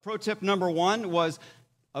Pro tip number 1 was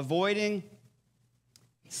avoiding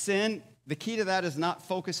sin. The key to that is not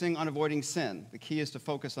focusing on avoiding sin. The key is to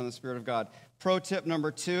focus on the Spirit of God. Pro tip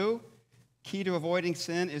number 2, key to avoiding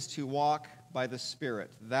sin is to walk by the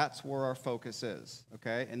Spirit. That's where our focus is,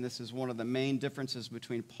 okay? And this is one of the main differences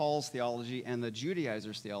between Paul's theology and the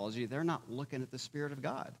Judaizers' theology. They're not looking at the Spirit of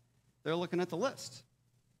God. They're looking at the list,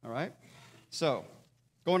 all right? So,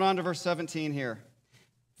 going on to verse 17 here.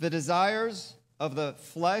 The desires of the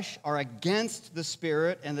flesh are against the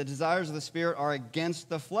Spirit, and the desires of the Spirit are against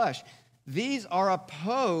the flesh. These are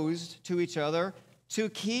opposed to each other to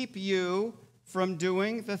keep you from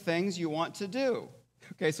doing the things you want to do.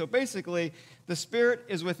 Okay, so basically, the Spirit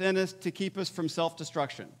is within us to keep us from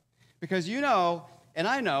self-destruction. Because you know, and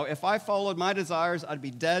I know, if I followed my desires, I'd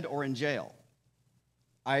be dead or in jail.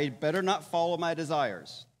 I better not follow my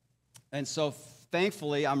desires. And so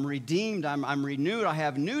thankfully, I'm redeemed, I'm renewed, I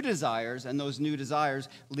have new desires, and those new desires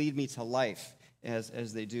lead me to life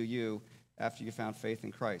as they do you after you found faith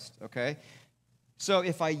in Christ, okay? So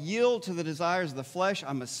if I yield to the desires of the flesh,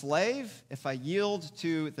 I'm a slave. If I yield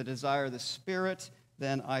to the desire of the Spirit,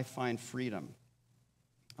 then I find freedom,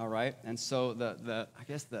 all right? And so I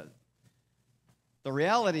guess the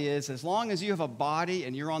reality is, as long as you have a body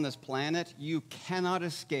and you're on this planet, you cannot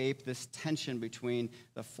escape this tension between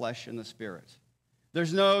the flesh and the Spirit.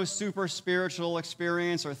 There's no super spiritual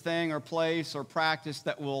experience or thing or place or practice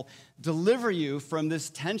that will deliver you from this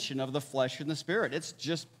tension of the flesh and the Spirit. It's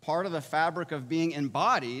just part of the fabric of being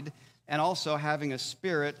embodied and also having a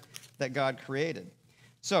spirit that God created.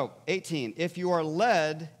 So, 18, if you are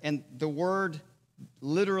led, and the word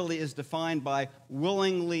literally is defined by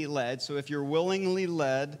willingly led. So if you're willingly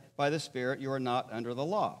led by the Spirit, you are not under the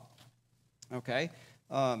law. Okay?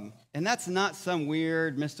 And that's not some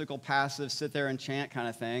weird, mystical, passive, sit there and chant kind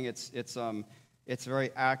of thing. It's very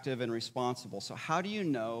active and responsible. So how do you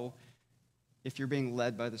know if you're being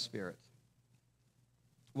led by the Spirit?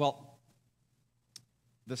 Well,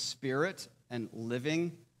 the Spirit and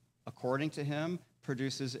living according to Him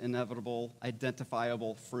produces inevitable,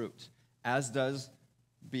 identifiable fruit, as does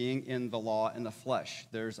being in the law and the flesh.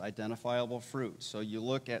 There's identifiable fruit. So you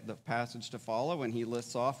look at the passage to follow, and he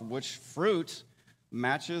lists off which fruit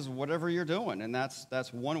matches whatever you're doing. And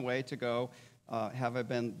that's one way to go, have I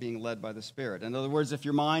been being led by the Spirit? In other words, if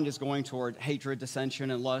your mind is going toward hatred,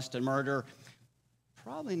 dissension, and lust and murder,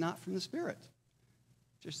 probably not from the Spirit.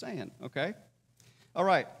 Just saying, okay? All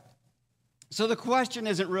right. So the question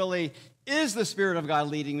isn't really, is the Spirit of God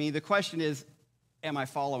leading me? The question is, am I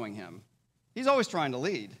following Him? He's always trying to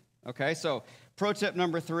lead, okay? So pro tip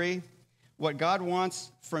number 3, what God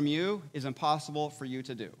wants from you is impossible for you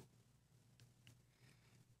to do.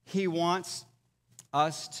 He wants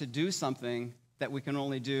us to do something that we can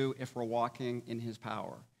only do if we're walking in His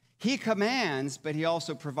power. He commands, but He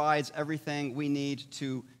also provides everything we need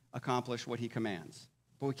to accomplish what He commands.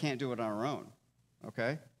 But we can't do it on our own,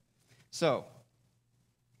 okay? So,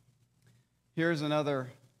 here's another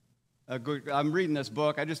good, I'm reading this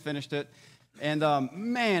book. I just finished it. And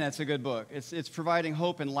man, it's a good book. It's providing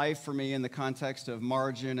hope and life for me in the context of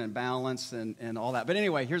margin and balance and all that. But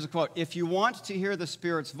anyway, here's a quote. If you want to hear the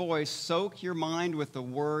Spirit's voice, soak your mind with the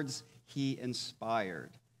words He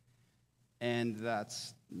inspired. And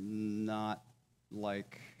that's not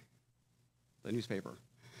like the newspaper.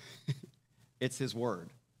 It's His word,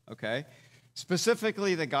 okay?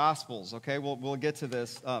 Specifically the Gospels, okay? We'll get to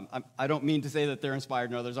this. I don't mean to say that they're inspired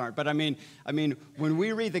and others aren't, but I mean, when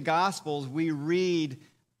we read the Gospels, we read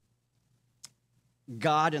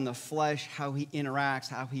God in the flesh, how He interacts,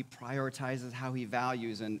 how He prioritizes, how He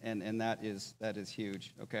values, and that is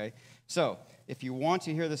huge, okay? So, if you want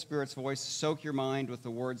to hear the Spirit's voice, soak your mind with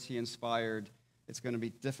the words He inspired. It's going to be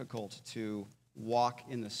difficult to walk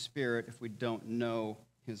in the Spirit if we don't know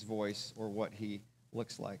His voice or what He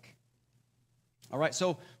looks like. All right,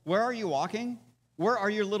 so where are you walking? Where are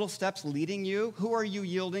your little steps leading you? Who are you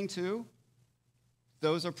yielding to?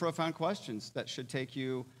 Those are profound questions that should take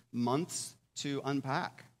you months to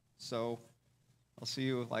unpack. So I'll see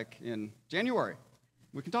you like in January.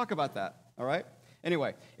 We can talk about that, all right?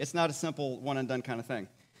 Anyway, it's not a simple one and done kind of thing.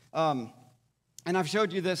 And I've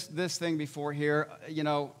showed you this thing before here,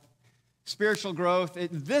 spiritual growth.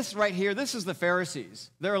 This right here, this is the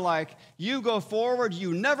Pharisees. They're like, you go forward,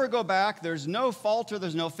 you never go back. There's no falter,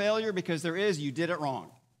 there's no failure, because you did it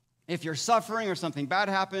wrong. If you're suffering or something bad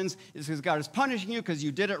happens, it's because God is punishing you because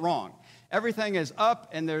you did it wrong. Everything is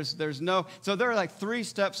up and there's no, so they're like 3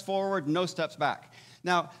 steps forward, no steps back.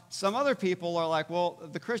 Now, some other people are like, well,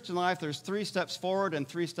 the Christian life, there's 3 steps forward and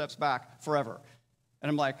 3 steps back forever. And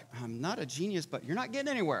I'm like, I'm not a genius, but you're not getting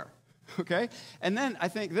anywhere. Okay? And then I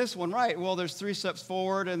think this one, right, well, there's 3 steps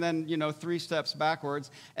forward and then, 3 steps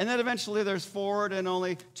backwards. And then eventually there's forward and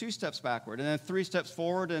only 2 steps backward. And then 3 steps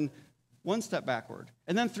forward and 1 step backward.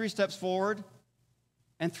 And then 3 steps forward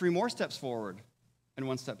and 3 more steps forward and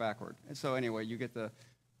 1 step backward. And so anyway, you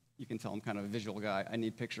can tell I'm kind of a visual guy. I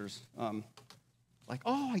need pictures. Like,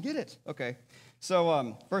 oh, I get it. Okay.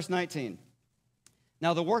 So verse 19.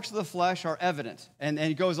 Now the works of the flesh are evident. And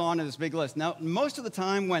he goes on in this big list. Now, most of the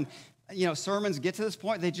time when sermons get to this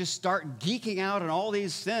point, they just start geeking out on all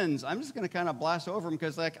these sins. I'm just going to kind of blast over them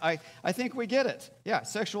because I think we get it. Yeah,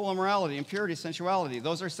 sexual immorality, impurity, sensuality.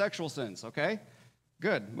 Those are sexual sins, okay?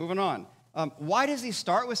 Good, moving on. Why does he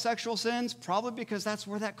start with sexual sins? Probably because that's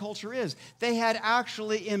where that culture is. They had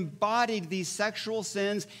actually embodied these sexual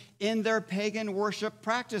sins in their pagan worship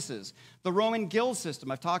practices. The Roman guild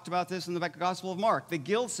system, I've talked about this in the Gospel of Mark. The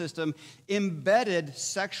guild system embedded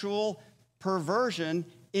sexual perversion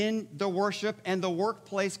in the worship and the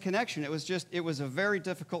workplace connection. It was a very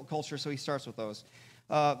difficult culture, so he starts with those.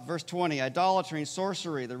 Verse 20, idolatry and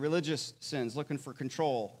sorcery, the religious sins, looking for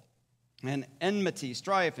control. And enmity,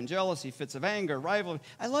 strife, and jealousy, fits of anger, rivalry.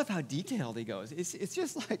 I love how detailed he goes. It's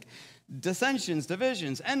just like dissensions,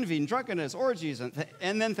 divisions, envy, and drunkenness, orgies,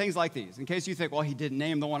 and then things like these. In case you think, well, he didn't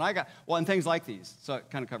name the one I got. Well, and things like these. So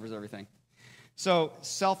it kind of covers everything. So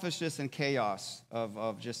selfishness and chaos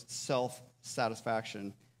of just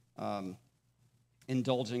self-satisfaction,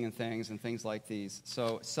 indulging in things and things like these.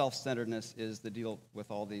 So self-centeredness is the deal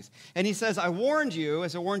with all these. And he says, I warned you,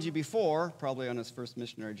 as I warned you before, probably on his first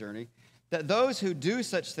missionary journey, that those who do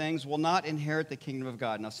such things will not inherit the kingdom of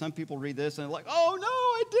God. Now, some people read this and they're like, oh, no,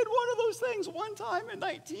 I did one of those things one time in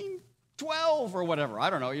 1912 or whatever. I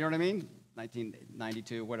don't know, you know what I mean?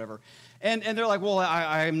 1992, whatever. And they're like, well,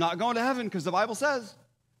 I'm not going to heaven because the Bible says.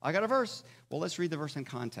 I got a verse. Well, let's read the verse in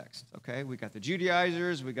context, okay? We got the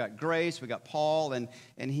Judaizers, we got grace, we got Paul, and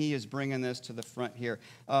he is bringing this to the front here.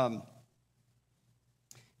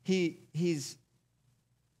 He's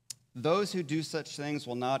those who do such things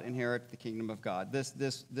will not inherit the kingdom of God.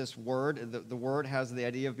 This word, the word has the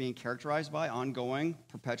idea of being characterized by, ongoing,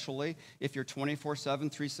 perpetually. If you're 24/7,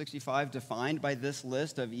 365, defined by this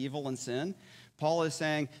list of evil and sin, Paul is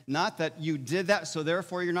saying not that you did that, so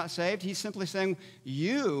therefore you're not saved. He's simply saying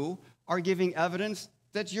you are giving evidence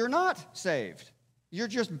that you're not saved. You're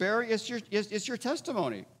just it's your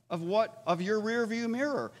testimony of your rear view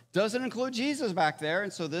mirror. Doesn't include Jesus back there,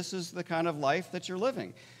 and so this is the kind of life that you're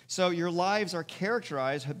living. So your lives are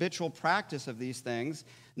characterized, habitual practice of these things,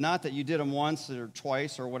 not that you did them once or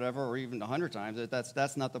twice or whatever, or even 100 times.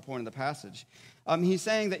 That's not the point of the passage. He's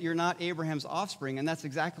saying that you're not Abraham's offspring, and that's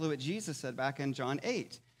exactly what Jesus said back in John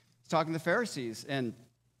 8. He's talking to the Pharisees, and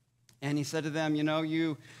he said to them,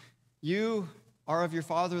 you are of your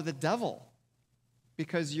father the devil,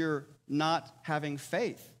 because you're not having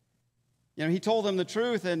faith. He told them the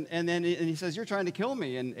truth, and then he says, you're trying to kill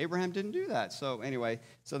me, and Abraham didn't do that. So anyway,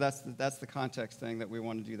 that's the context thing that we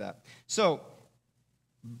want to do that. So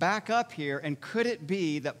back up here, and could it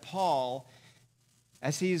be that Paul,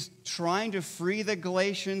 as he's trying to free the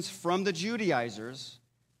Galatians from the Judaizers,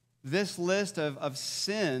 this list of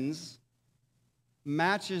sins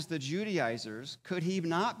matches the Judaizers? Could he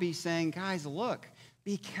not be saying, guys, look,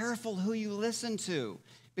 be careful who you listen to?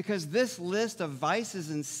 Because this list of vices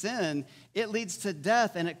and sin, it leads to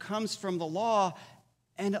death, and it comes from the law,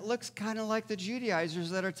 and it looks kind of like the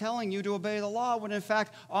Judaizers that are telling you to obey the law, when in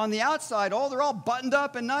fact, on the outside, they're all buttoned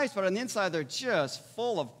up and nice, but on the inside, they're just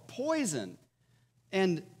full of poison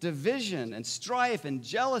and division and strife and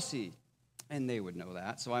jealousy, and they would know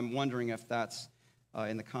that. So I'm wondering if that's,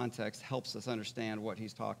 in the context, helps us understand what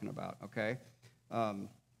he's talking about, okay?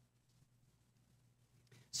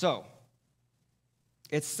 So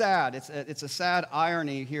it's sad. It's a sad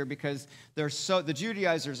irony here because the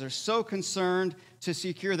Judaizers are so concerned to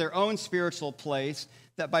secure their own spiritual place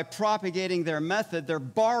that by propagating their method, they're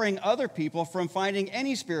barring other people from finding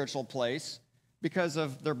any spiritual place because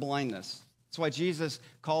of their blindness. That's why Jesus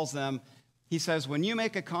calls them, he says, when you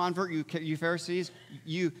make a convert, you Pharisees,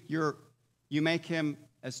 you make him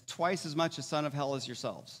as twice as much a son of hell as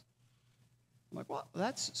yourselves. I'm like, well,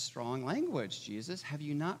 that's strong language, Jesus. Have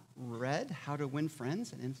you not read How to Win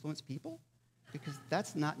Friends and Influence People? Because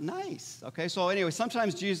that's not nice. Okay, so anyway,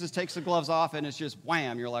 sometimes Jesus takes the gloves off and it's just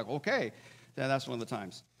wham. You're like, okay, that's one of the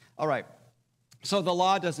times. All right, so the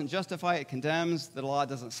law doesn't justify, it condemns. The law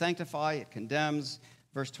doesn't sanctify, it condemns.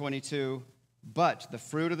 Verse 22, but the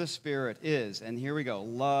fruit of the Spirit is, and here we go,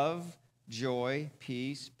 love, joy,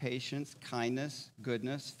 peace, patience, kindness,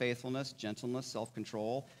 goodness, faithfulness, gentleness,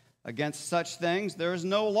 self-control. Against such things, there is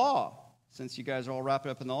no law. Since you guys are all wrapped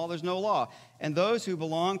up in the law, there's no law. And those who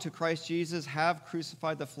belong to Christ Jesus have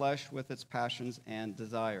crucified the flesh with its passions and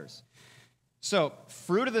desires. So,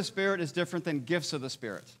 fruit of the Spirit is different than gifts of the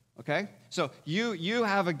Spirit, okay? So, you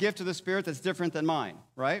have a gift of the Spirit that's different than mine,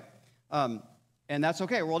 right? And that's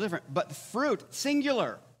okay, we're all different. But fruit,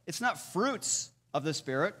 singular, it's not fruits of the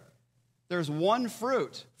Spirit. There's one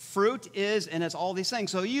fruit. Fruit is, and it's all these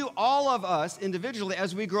things. So all of us individually,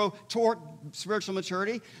 as we grow toward spiritual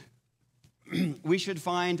maturity, we should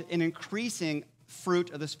find an increasing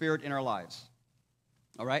fruit of the Spirit in our lives.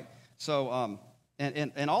 All right? So,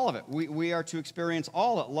 and all of it. We are to experience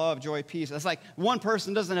all it, love, joy, peace. It's like one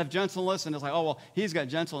person doesn't have gentleness, and it's like, oh, well, he's got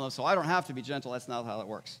gentleness, so I don't have to be gentle. That's not how that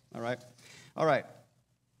works. All right? All right.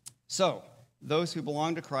 So, those who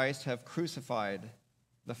belong to Christ have crucified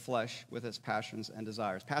the flesh with its passions and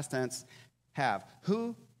desires. Past tense, have.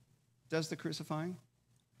 Who does the crucifying?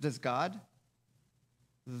 Does God?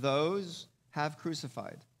 Those have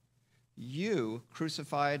crucified. You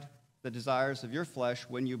crucified the desires of your flesh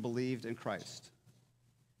when you believed in Christ.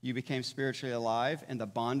 You became spiritually alive, and the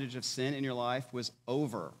bondage of sin in your life was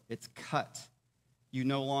over. It's cut. You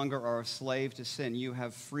no longer are a slave to sin. You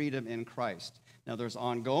have freedom in Christ. Now, there's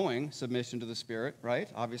ongoing submission to the Spirit, right?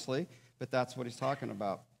 Obviously, but that's what he's talking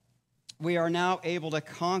about. We are now able to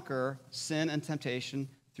conquer sin and temptation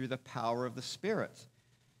through the power of the Spirit.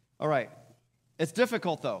 All right. It's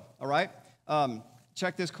difficult, though, all right?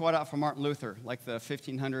 Check this quote out from Martin Luther, like the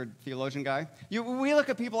 1500 theologian guy. We look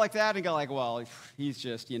at people like that and go like, well, he's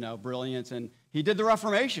just, brilliant, and he did the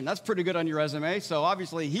Reformation. That's pretty good on your resume, so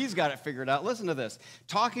obviously he's got it figured out. Listen to this.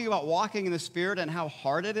 Talking about walking in the Spirit and how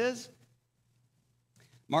hard it is,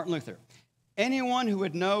 Martin Luther, anyone who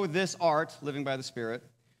would know this art, living by the Spirit,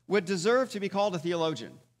 would deserve to be called a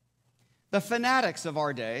theologian. The fanatics of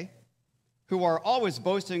our day, who are always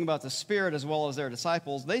boasting about the Spirit as well as their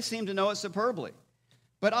disciples, they seem to know it superbly.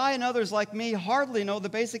 But I and others like me hardly know the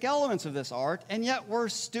basic elements of this art, and yet we're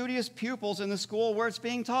studious pupils in the school where it's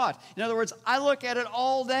being taught. In other words, I look at it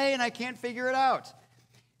all day and I can't figure it out.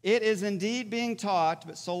 It is indeed being taught,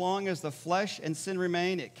 but so long as the flesh and sin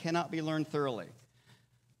remain, it cannot be learned thoroughly.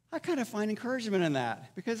 I kind of find encouragement in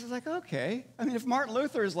that, because it's like, okay. I mean, if Martin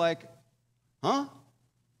Luther is like, huh?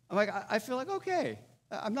 I'm like, I feel like, okay,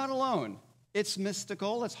 I'm not alone. It's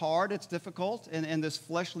mystical, it's hard, it's difficult, and this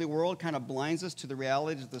fleshly world kind of blinds us to the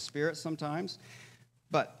realities of the Spirit sometimes,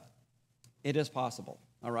 but it is possible,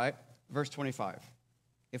 all right? Verse 25,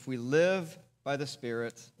 if we live by the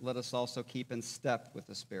Spirit, let us also keep in step with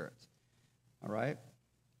the Spirit, all right?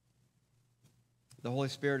 The Holy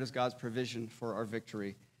Spirit is God's provision for our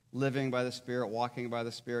victory, living by the Spirit, walking by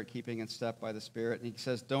the Spirit, keeping in step by the Spirit. And he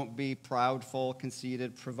says, don't be proudful,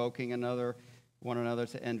 conceited, provoking one another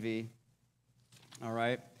to envy. All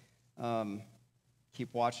right?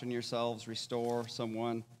 Keep watching yourselves, restore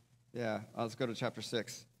someone. Yeah, let's go to chapter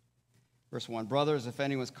 6, verse 1. Brothers, if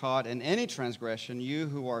anyone's caught in any transgression, you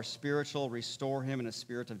who are spiritual, restore him in a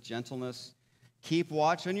spirit of gentleness. Keep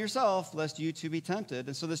watch on yourself, lest you too be tempted.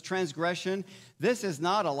 And so this transgression, this is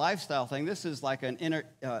not a lifestyle thing. This is like an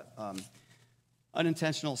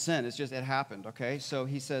unintentional sin. It's just, it happened, okay? So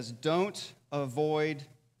he says, don't avoid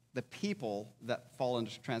the people that fall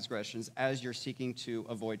into transgressions as you're seeking to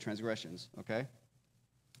avoid transgressions, okay?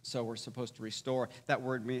 So we're supposed to restore. That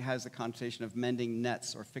word has the connotation of mending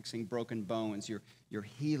nets or fixing broken bones. You're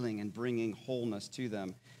healing and bringing wholeness to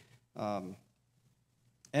them.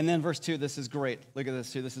 And then verse 2, this is great. Look at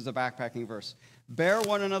this too. This is a backpacking verse. Bear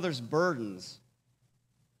one another's burdens,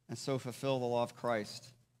 and so fulfill the law of Christ.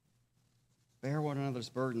 Bear one another's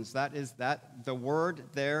burdens. The word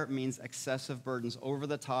there means excessive burdens, over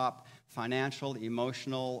the top, financial,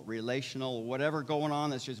 emotional, relational, whatever going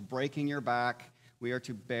on that's just breaking your back. We are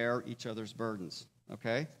to bear each other's burdens,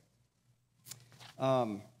 okay?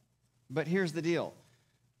 But here's the deal.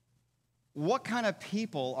 What kind of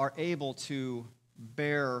people are able to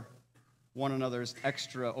bear one another's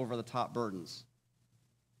extra over-the-top burdens?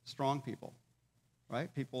 Strong people,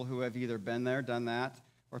 right? People who have either been there, done that,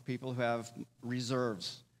 or people who have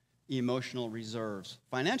reserves, emotional reserves,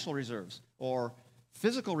 financial reserves, or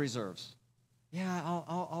physical reserves. Yeah,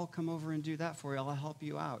 I'll come over and do that for you. I'll help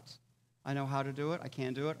you out. I know how to do it, I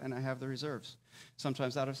can do it, and I have the reserves.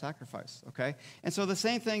 Sometimes out of sacrifice, okay? And so the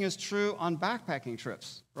same thing is true on backpacking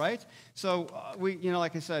trips, right? So we,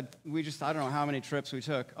 like I said, I don't know how many trips we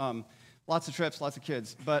took. Lots of trips, lots of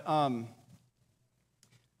kids. But I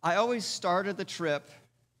always started the trip,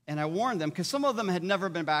 and I warned them, because some of them had never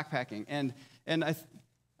been backpacking. And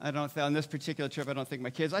I don't think on this particular trip, I don't think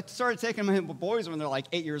my kids, I started taking my boys when they're like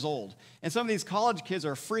 8 years old. And some of these college kids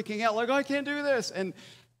are freaking out, like, oh, I can't do this. And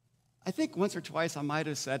I think once or twice I might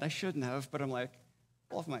have said, I shouldn't have, but I'm like,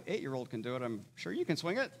 well, if my 8-year-old can do it, I'm sure you can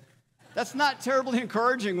swing it. That's not terribly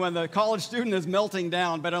encouraging when the college student is melting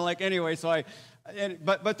down, but I'm like, anyway,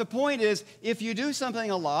 but the point is, if you do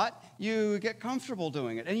something a lot, you get comfortable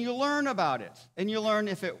doing it, and you learn about it. And you learn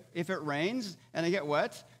if it rains and I get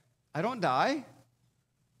wet, I don't die.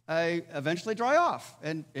 I eventually dry off,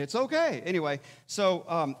 and it's okay. Anyway,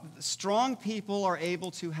 so strong people are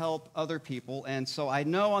able to help other people, and so I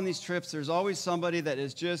know on these trips there's always somebody that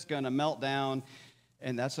is just going to melt down,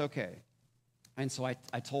 and that's okay. And so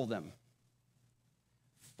I told them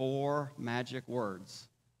 4 magic words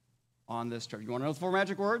on this trip. You want to know the 4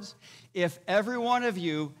 magic words? If every one of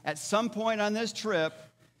you at some point on this trip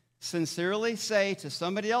sincerely say to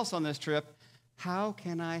somebody else on this trip, how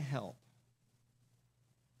can I help?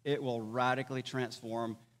 It will radically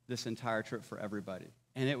transform this entire trip for everybody.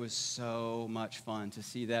 And it was so much fun to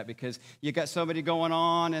see that, because you got somebody going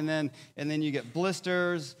on, and then you get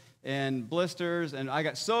blisters, and I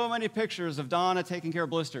got so many pictures of Donna taking care of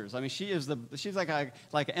blisters. I mean, she's like an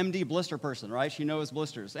MD blister person, right? She knows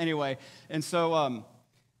blisters. Anyway, and so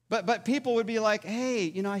but people would be like,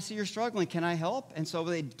 hey, I see you're struggling. Can I help? And so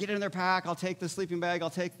they'd get in their pack. I'll take the sleeping bag. I'll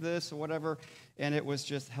take this or whatever. And it was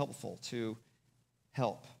just helpful to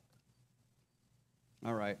help.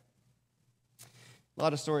 All right. A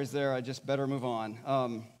lot of stories there. I just better move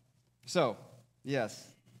on. So, yes.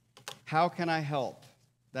 How can I help?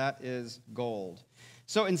 That is gold.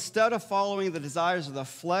 So instead of following the desires of the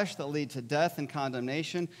flesh that lead to death and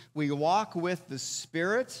condemnation, we walk with the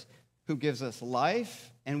Spirit who gives us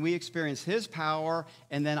life, and we experience His power,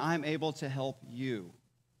 and then I'm able to help you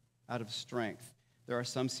out of strength. There are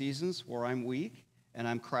some seasons where I'm weak, and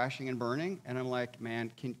I'm crashing and burning, and I'm like,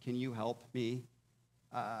 man, can you help me?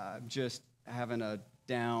 Just having a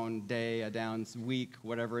down day, a down week,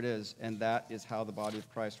 whatever it is, and that is how the body of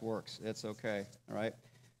Christ works. It's okay, all right?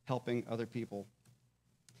 Helping other people.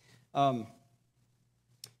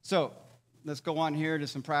 So let's go on here to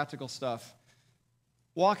some practical stuff.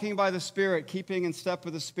 Walking by the Spirit, keeping in step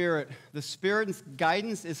with the Spirit. The Spirit's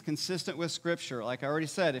guidance is consistent with Scripture. Like I already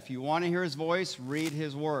said, if you want to hear His voice, read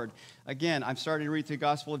His Word. Again, I'm starting to read through the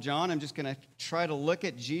Gospel of John. I'm just going to try to look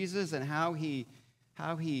at Jesus and how he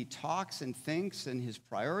talks and thinks and His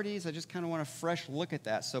priorities. I just kind of want a fresh look at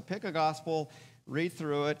that. So pick a gospel, read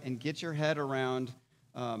through it, and get your head around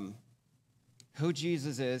who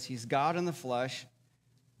Jesus is. He's God in the flesh.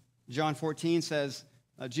 John 14 says,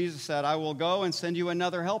 Jesus said, I will go and send you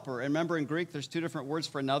another helper. And remember, in Greek, there's 2 different words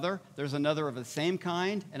for another. There's another of the same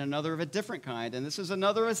kind and another of a different kind. And this is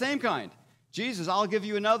another of the same kind. Jesus, I'll give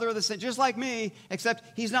you another of the same, just like me, except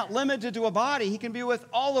He's not limited to a body. He can be with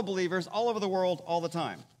all the believers all over the world all the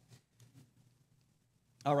time.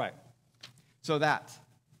 All right. So that.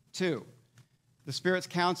 2, the Spirit's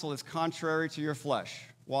counsel is contrary to your flesh.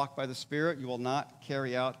 Walk by the Spirit, you will not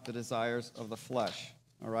carry out the desires of the flesh.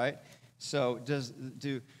 All right? So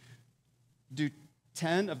do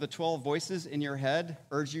 10 of the 12 voices in your head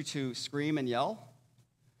urge you to scream and yell?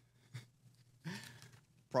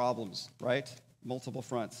 Problems, right? Multiple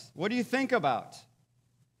fronts. What do you think about?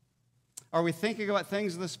 Are we thinking about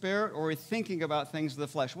things of the Spirit, or are we thinking about things of the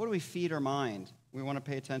flesh? What do we feed our mind? We want to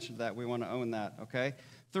pay attention to that. We want to own that, okay?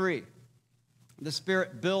 3, the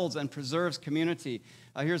Spirit builds and preserves community.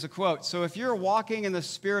 Here's a quote. So if you're walking in the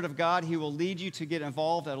Spirit of God, He will lead you to get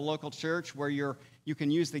involved at a local church where you can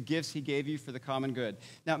use the gifts He gave you for the common good.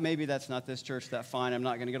 Now, maybe that's not this church, that's fine. I'm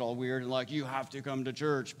not going to get all weird and like, you have to come to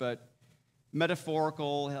church, but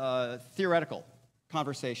metaphorical, theoretical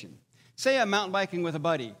conversation. Say I'm mountain biking with a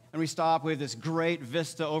buddy, and we stop with this great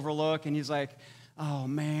vista overlook, and he's like, oh,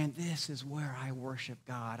 man, this is where I worship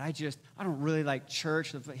God. I don't really like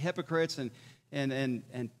church, the hypocrites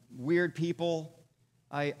and weird people.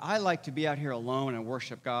 I like to be out here alone and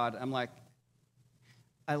worship God. I'm like,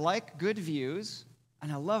 I like good views,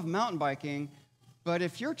 and I love mountain biking, but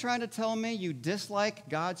if you're trying to tell me you dislike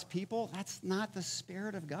God's people, that's not the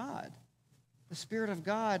Spirit of God. The Spirit of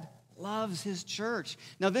God loves His church.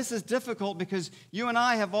 Now, this is difficult because you and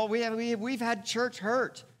I we've had church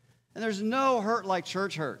hurt, and there's no hurt like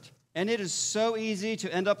church hurt. And it is so easy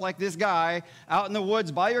to end up like this guy out in the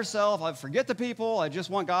woods by yourself. I forget the people. I just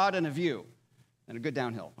want God and a view and a good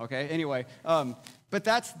downhill. Okay. Anyway, but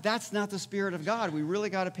that's not the Spirit of God. We really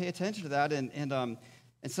got to pay attention to that. And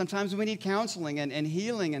sometimes we need counseling and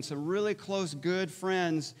healing and some really close, good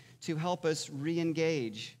friends to help us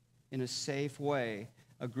re-engage in a safe way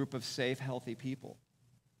a group of safe, healthy people.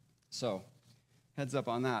 So, heads up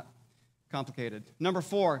on that. Complicated. Number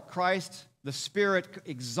 4, Christ, the Spirit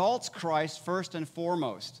exalts Christ first and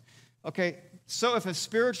foremost. Okay, So if a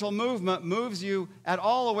spiritual movement moves you at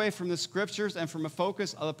all away from the scriptures and from a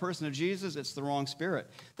focus of the person of Jesus, it's the wrong spirit.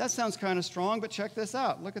 That sounds kind of strong, but check this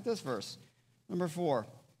out. Look at this verse. Number 4.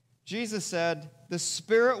 Jesus said, "The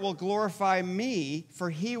Spirit will glorify me, for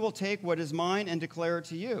he will take what is mine and declare it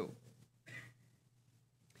to you."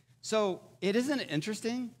 So isn't it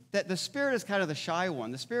interesting that the Spirit is kind of the shy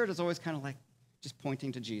one? The Spirit is always kind of like just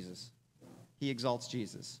pointing to Jesus. He exalts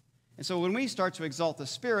Jesus. And so when we start to exalt the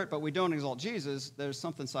Spirit, but we don't exalt Jesus, there's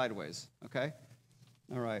something sideways, okay?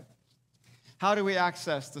 All right. How do we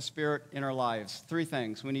access the Spirit in our lives? 3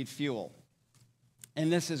 things. We need fuel.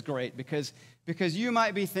 And this is great because you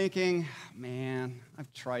might be thinking, man,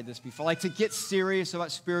 I've tried this before. Like to get serious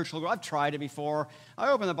about spiritual growth, I've tried it before. I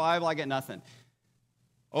open the Bible, I get nothing.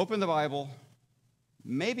 Open the Bible,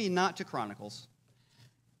 maybe not to Chronicles,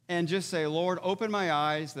 and just say, Lord, open my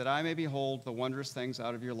eyes that I may behold the wondrous things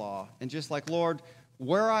out of your law. And just like, Lord,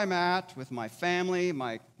 where I'm at with my family,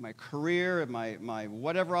 my career, my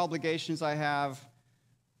whatever obligations I have,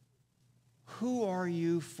 who are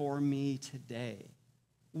you for me today?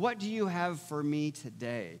 What do you have for me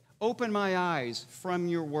today? Open my eyes from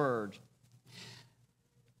your word.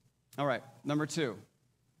 All right, number 2,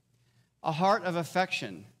 a heart of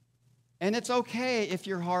affection. And it's okay if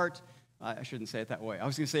your heart, I shouldn't say it that way. I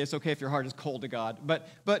was going to say it's okay if your heart is cold to God.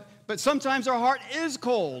 But sometimes our heart is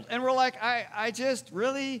cold. And we're like, I just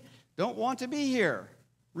really don't want to be here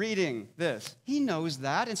reading this. He knows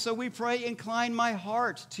that. And so we pray, incline my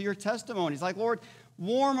heart to your testimonies. Like, Lord,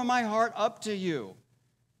 warm my heart up to you.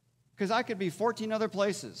 Because I could be 14 other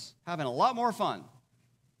places having a lot more fun.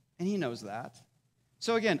 And he knows that.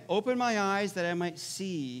 So again, open my eyes that I might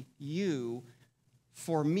see you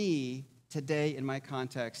for me today in my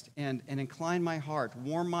context, and incline my heart,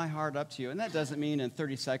 warm my heart up to you. And that doesn't mean in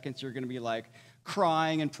 30 seconds you're going to be like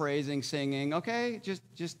crying and praising, singing. Okay,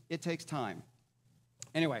 just it takes time.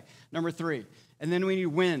 Anyway, number 3, and then we need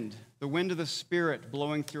wind, the wind of the Spirit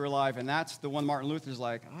blowing through our life, and that's the one Martin Luther's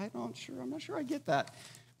like, I'm not sure I get that.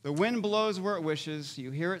 The wind blows where it wishes, you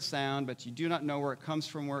hear it sound, but you do not know where it comes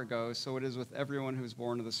from, where it goes. So it is with everyone who is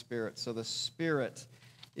born of the Spirit. So the Spirit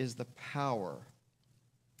is the power.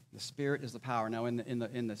 The Spirit is the power. Now, in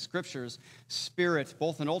the Scriptures, Spirit,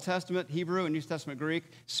 both in Old Testament Hebrew and New Testament Greek,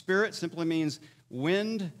 Spirit simply means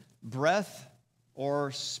wind, breath,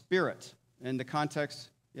 or spirit. In the context,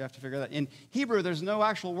 you have to figure that. In Hebrew, there's no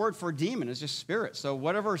actual word for demon. It's just spirit. So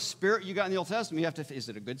whatever spirit you got in the Old Testament, you have to, is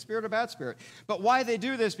it a good spirit or a bad spirit? But why they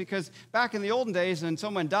do this? Because back in the olden days, when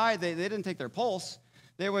someone died, they didn't take their pulse.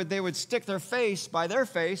 They would stick their face by their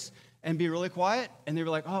face and be really quiet. And they were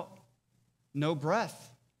like, oh, no breath.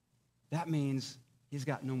 That means he's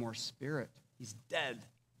got no more spirit. He's dead.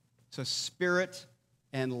 So spirit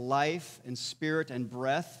and life and spirit and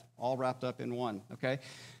breath all wrapped up in one, okay?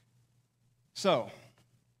 So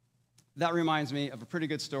that reminds me of a pretty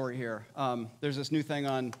good story here. There's this new thing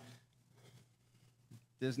on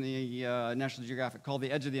Disney, National Geographic called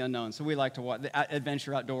The Edge of the Unknown. So we like to watch the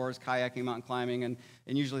adventure outdoors, kayaking, mountain climbing, and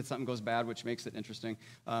usually something goes bad, which makes it interesting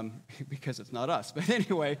because it's not us. But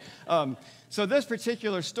anyway, so this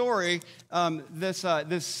particular story, this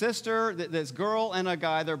sister, this girl and a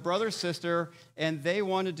guy, they're brother-sister, and they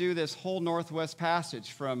want to do this whole Northwest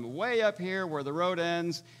Passage from way up here where the road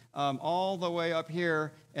ends all the way up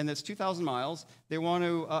here, and it's 2,000 miles. They want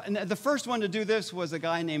to, and the first one to do this was a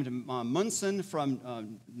guy named Munson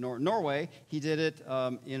from Norway. He did it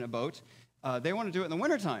in a boat. They want to do it in the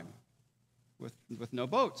wintertime with no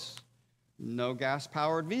boats, no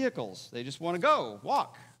gas-powered vehicles. They just want to go,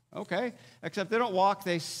 walk. Okay, except they don't walk,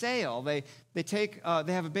 they sail. They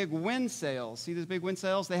have a big wind sail. See these big wind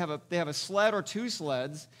sails? They have a sled or 2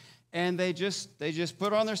 sleds, and they just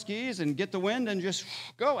put on their skis and get the wind and just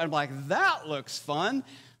go. And I'm like, that looks fun,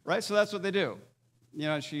 right? So that's what they do. You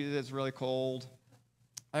know, it's really cold.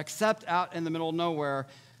 Except out in the middle of nowhere,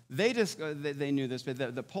 they knew this,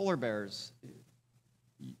 but the polar bears,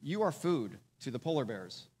 you are food to the polar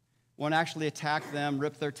bears. One actually attacked them,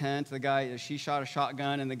 ripped their tent. She shot a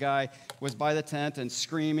shotgun, and the guy was by the tent and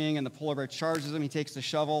screaming, and the polar bear charges him. He takes the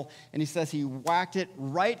shovel, and he says he whacked it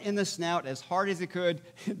right in the snout as hard as he could.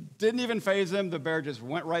 It didn't even faze him. The bear just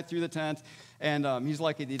went right through the tent, and he's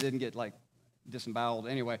lucky he didn't get, disemboweled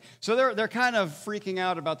anyway. So they're kind of freaking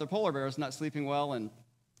out about the polar bears not sleeping well and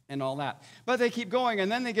all that. But they keep going,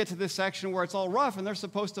 and then they get to this section where it's all rough, and they're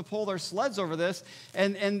supposed to pull their sleds over this,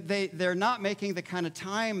 and they're not making the kind of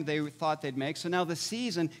time they thought they'd make. So now the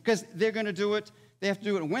season, because they're going to do it, they have to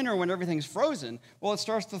do it in winter when everything's frozen. Well, it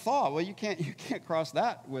starts to thaw. Well, you can't cross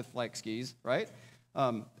that with skis, right?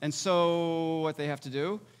 And so what they have to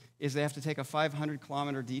do is they have to take a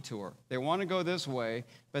 500-kilometer detour. They want to go this way,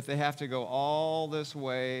 but they have to go all this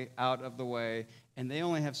way out of the way, and they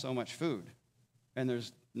only have so much food, and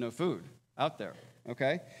there's no food out there,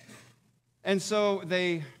 okay? And so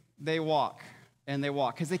they walk, and they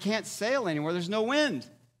walk, because they can't sail anywhere. There's no wind.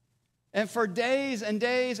 And for days and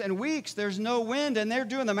days and weeks, there's no wind, and they're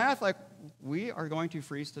doing the math like, we are going to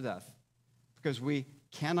freeze to death because we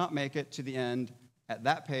cannot make it to the end at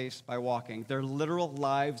that pace by walking. Their literal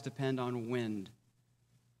lives depend on wind.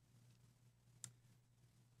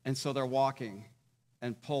 And so they're walking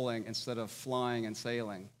and pulling instead of flying and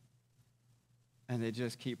sailing. And they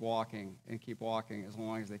just keep walking as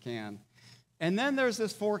long as they can. And then there's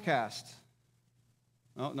this forecast.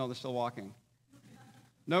 Oh, no, they're still walking.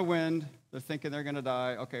 No wind. They're thinking they're going to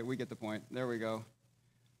die. Okay, we get the point. There we go.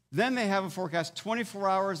 Then they have a forecast, 24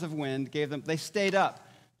 hours of wind gave them, they stayed up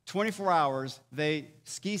 24 hours. They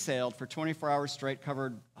ski sailed for 24 hours straight,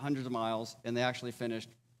 covered hundreds of miles, and they actually finished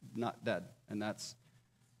not dead. And that's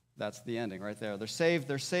the ending right there. They're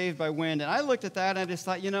saved by wind. And I looked at that and I just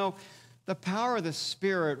thought, the power of the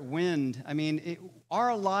Spirit, wind,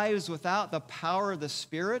 our lives without the power of the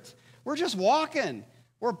Spirit, we're just walking.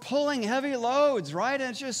 We're pulling heavy loads, right? And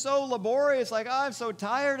it's just so laborious, like, I'm so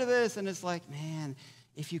tired of this. And it's like, man,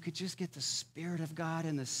 if you could just get the Spirit of God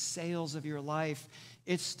in the sails of your life,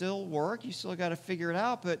 it's still work. You still got to figure it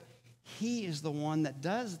out, but He is the one that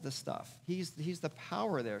does the stuff. He's the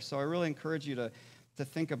power there. So I really encourage you to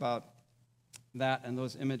think about that and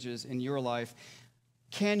those images in your life.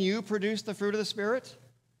 Can you produce the fruit of the Spirit?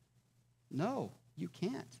 No, you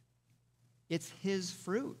can't. It's His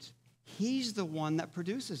fruit. He's the one that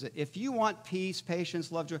produces it. If you want peace,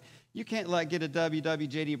 patience, love, joy, you can't get a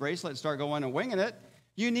WWJD bracelet and start going and winging it.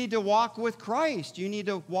 You need to walk with Christ. You need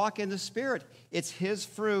to walk in the Spirit. It's His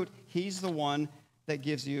fruit. He's the one that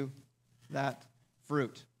gives you that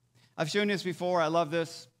fruit. I've shown you this before. I love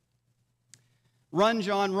this. Run,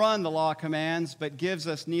 John, run, the law commands, but gives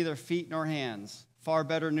us neither feet nor hands. Far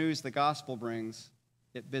better news the gospel brings.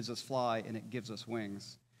 It bids us fly, and it gives us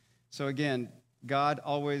wings. So again, God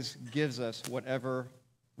always gives us whatever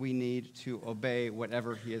we need to obey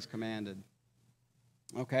whatever He has commanded.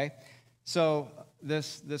 Okay? So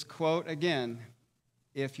this quote, again,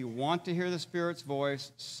 if you want to hear the Spirit's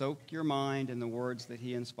voice, soak your mind in the words that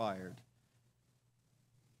He inspired.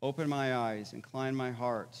 Open my eyes, incline my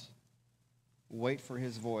heart, wait for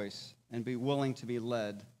His voice, and be willing to be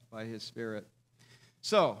led by His Spirit.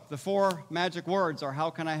 So the 4 magic words are, how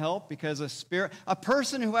can I help? Because a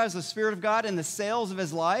person who has the Spirit of God in the sails of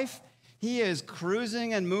his life, he is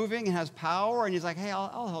cruising and moving and has power, and he's like, hey,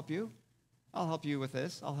 I'll help you. I'll help you with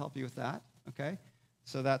this. I'll help you with that. Okay?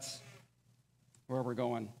 So that's where we're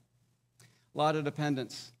going. A lot of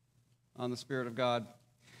dependence on the Spirit of God.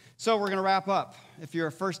 So we're going to wrap up. If you're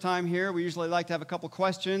a first time here, we usually like to have a couple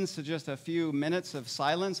questions, so just a few minutes of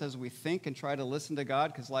silence as we think and try to listen to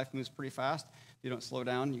God, because life moves pretty fast. If you don't slow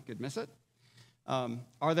down, you could miss it.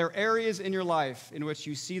 Are there areas in your life in which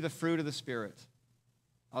you see the fruit of the Spirit?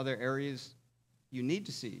 Are there areas you need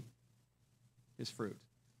to see His fruit?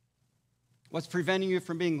 What's preventing you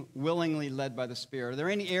from being willingly led by the Spirit? Are there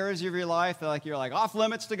any areas of your life that you're like off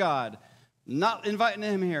limits to God? Not inviting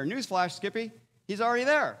Him here. Newsflash, Skippy, He's already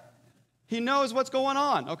there. He knows what's going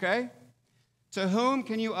on, okay? To whom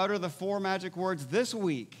can you utter the 4 magic words this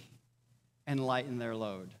week and lighten their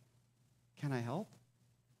load? Can I help?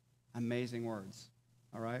 Amazing words,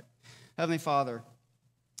 all right? Heavenly Father,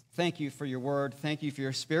 thank you for your word. Thank you for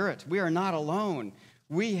your Spirit. We are not alone.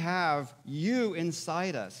 We have you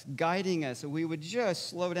inside us, guiding us, and we would just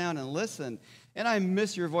slow down and listen. And I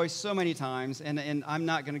miss your voice so many times, and I'm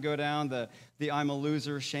not going to go down the I'm a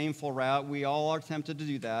loser, shameful route. We all are tempted to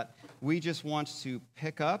do that. We just want to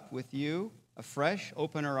pick up with you afresh,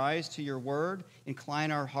 open our eyes to your word,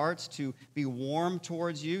 incline our hearts to be warm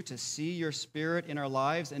towards you, to see your Spirit in our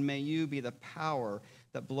lives, and may you be the power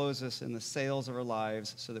that blows us in the sails of our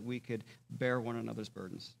lives so that we could bear one another's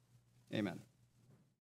burdens. Amen.